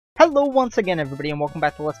Hello once again everybody and welcome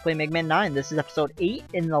back to Let's Play Mega Man 9. This is episode 8.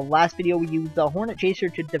 In the last video we used the Hornet Chaser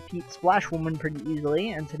to defeat Splash Woman pretty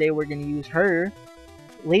easily, and today we're going to use her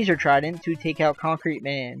laser trident to take out Concrete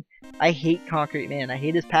Man. I hate Concrete Man. I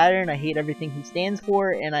hate his pattern, I hate everything he stands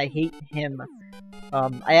for, and I hate him.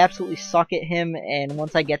 I absolutely suck at him, and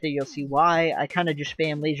once I get there you'll see why. I kind of just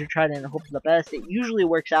spam laser trident and hope for the best. It usually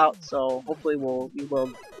works out, so hopefully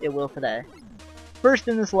it will today. First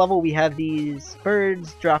in this level we have these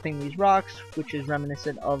birds dropping these rocks, which is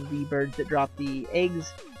reminiscent of the birds that drop the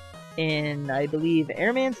eggs in, I believe,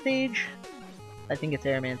 Airman stage? I think it's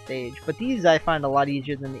Airman stage. But these I find a lot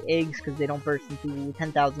easier than the eggs because they don't burst into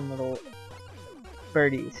 10,000 little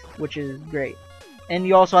birdies, which is great. And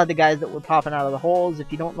you also have the guys that were popping out of the holes.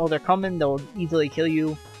 If you don't know they're coming, they'll easily kill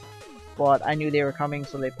you. But I knew they were coming,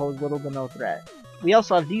 so they pose little to no threat. We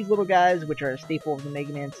also have these little guys, which are a staple of the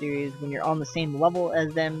Mega Man series. When you're on the same level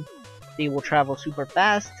as them, they will travel super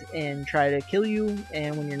fast and try to kill you.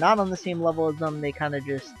 And when you're not on the same level as them, they kind of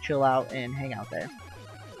just chill out and hang out there.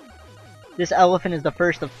 This elephant is the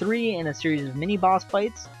first of 3 in a series of mini boss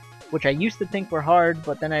fights, which I used to think were hard,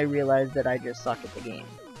 but then I realized that I just suck at the game.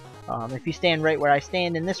 If you stand right where I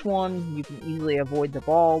stand in this one, you can easily avoid the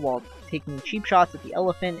ball while taking cheap shots at the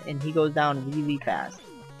elephant, and he goes down really fast.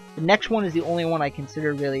 The next one is the only one I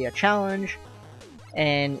consider really a challenge,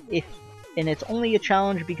 and it's only a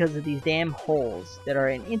challenge because of these damn holes that are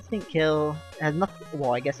an instant kill. It has nothing,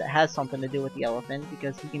 well, I guess it has something to do with the elephant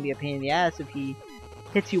because he can be a pain in the ass if he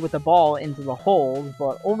hits you with a ball into the holes,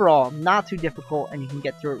 but overall not too difficult and you can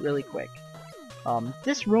get through it really quick.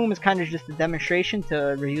 This room is kind of just a demonstration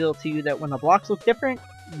to reveal to you that when the blocks look different,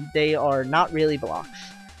 they are not really blocks,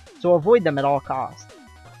 so avoid them at all costs.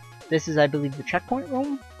 This is, I believe, the checkpoint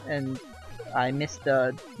room, and I missed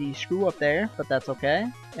the screw up there, but that's okay.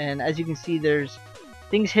 And as you can see, there's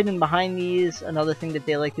things hidden behind these, another thing that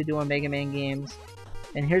they like to do in Mega Man games.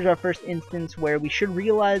 And here's our first instance where we should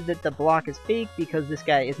realize that the block is fake because this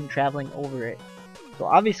guy isn't traveling over it. So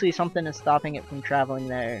obviously something is stopping it from traveling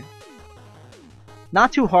there.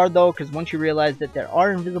 Not too hard though, because once you realize that there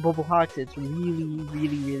are invisible blocks, it's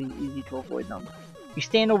really easy to avoid them. You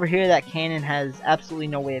stand over here, that cannon has absolutely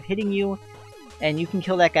no way of hitting you, and you can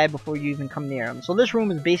kill that guy before you even come near him. So this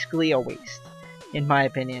room is basically a waste, in my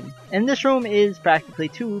opinion. And this room is practically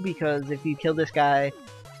too, because if you kill this guy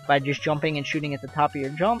by just jumping and shooting at the top of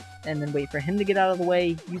your jump, and then wait for him to get out of the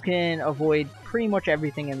way, you can avoid pretty much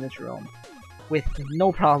everything in this room, with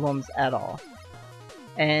no problems at all.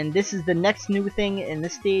 And this is the next new thing in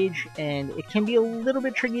this stage, and it can be a little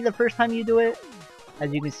bit tricky the first time you do it.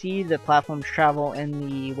 As you can see, the platforms travel in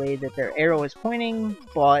the way that their arrow is pointing,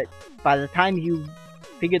 but by the time you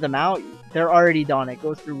figure them out, they're already done. It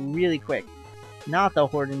goes through really quick. Not the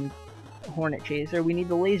Hornet Chaser, we need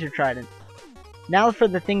the laser trident. Now for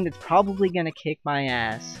the thing that's probably gonna kick my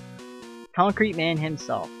ass. Concrete Man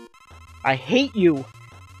himself. I hate you!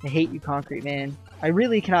 I hate you, Concrete Man. I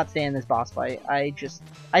really cannot stand this boss fight. I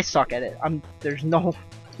suck at it. There's no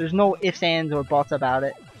ifs, ands, or buts about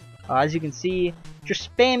it. As you can see,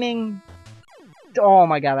 just spamming. Oh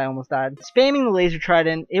my god, I almost died. Spamming the laser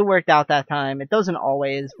trident, it worked out that time. It doesn't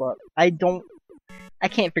always, but I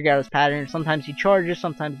can't figure out his pattern. Sometimes he charges,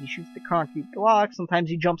 sometimes he shoots the concrete block, sometimes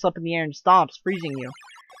he jumps up in the air and stomps, freezing you.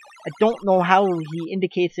 I don't know how he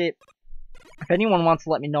indicates it. If anyone wants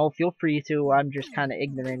to let me know, feel free to. I'm just kind of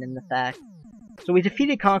ignorant in the fact. So we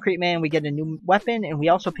defeated Concrete Man, we get a new weapon, and we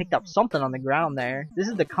also picked up something on the ground there. This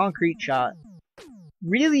is the concrete shot.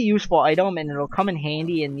 Really useful item, and it'll come in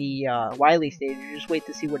handy in the Wily stage. You just wait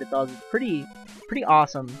to see what it does. It's pretty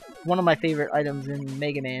awesome. One of my favorite items in the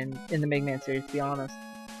Mega Man series, to be honest.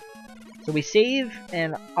 So we save,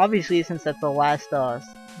 and obviously since that's the last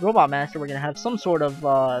Robot Master, we're gonna have some sort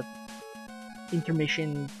of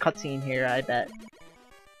intermission cutscene here, I bet.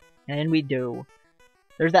 And we do.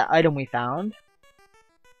 There's that item we found.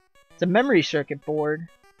 It's a memory circuit board.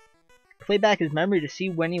 Play back his memory to see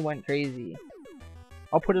when he went crazy.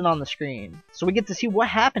 I'll put it on the screen. So we get to see what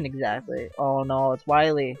happened exactly. Oh no, it's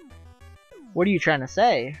Wily. What are you trying to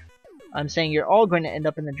say? I'm saying you're all going to end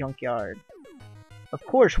up in the junkyard. Of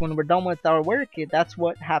course, when we're done with our work, that's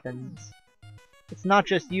what happens. It's not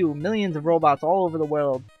just you. Millions of robots all over the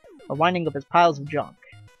world are winding up as piles of junk.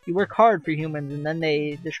 You work hard for humans and then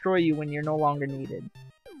they destroy you when you're no longer needed.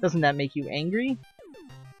 Doesn't that make you angry?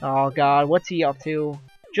 Oh god, what's he up to?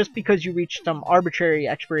 Just because you reached some arbitrary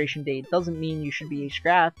expiration date doesn't mean you should be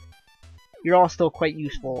scrapped. You're all still quite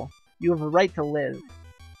useful. You have a right to live.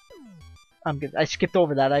 I'm good. I skipped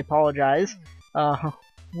over that, I apologize.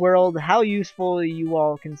 World, how useful you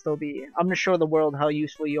all can still be. I'm gonna show the world how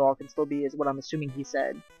useful you all can still be is what I'm assuming he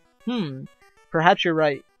said. Perhaps you're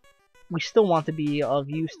right. we still want to be of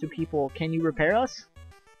use to people. Can you repair us?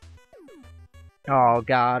 Oh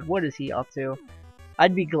god, what is he up to?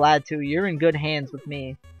 I'd be glad to. You're in good hands with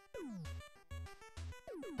me.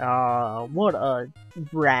 What a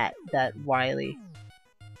rat, that Wily.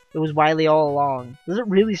 It was Wily all along. Does it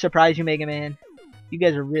really surprise you, Mega Man? You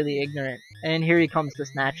guys are really ignorant. And here he comes to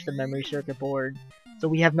snatch the memory circuit board. So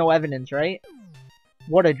we have no evidence, right?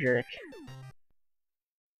 What a jerk.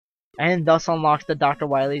 And thus unlocks the Dr.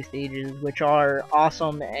 Wily stages, which are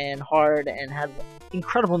awesome and hard and have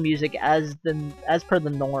incredible music as per the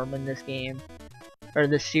norm in this game. Or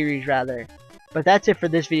this series, rather. But that's it for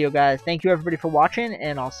this video, guys. Thank you everybody for watching,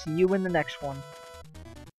 and I'll see you in the next one.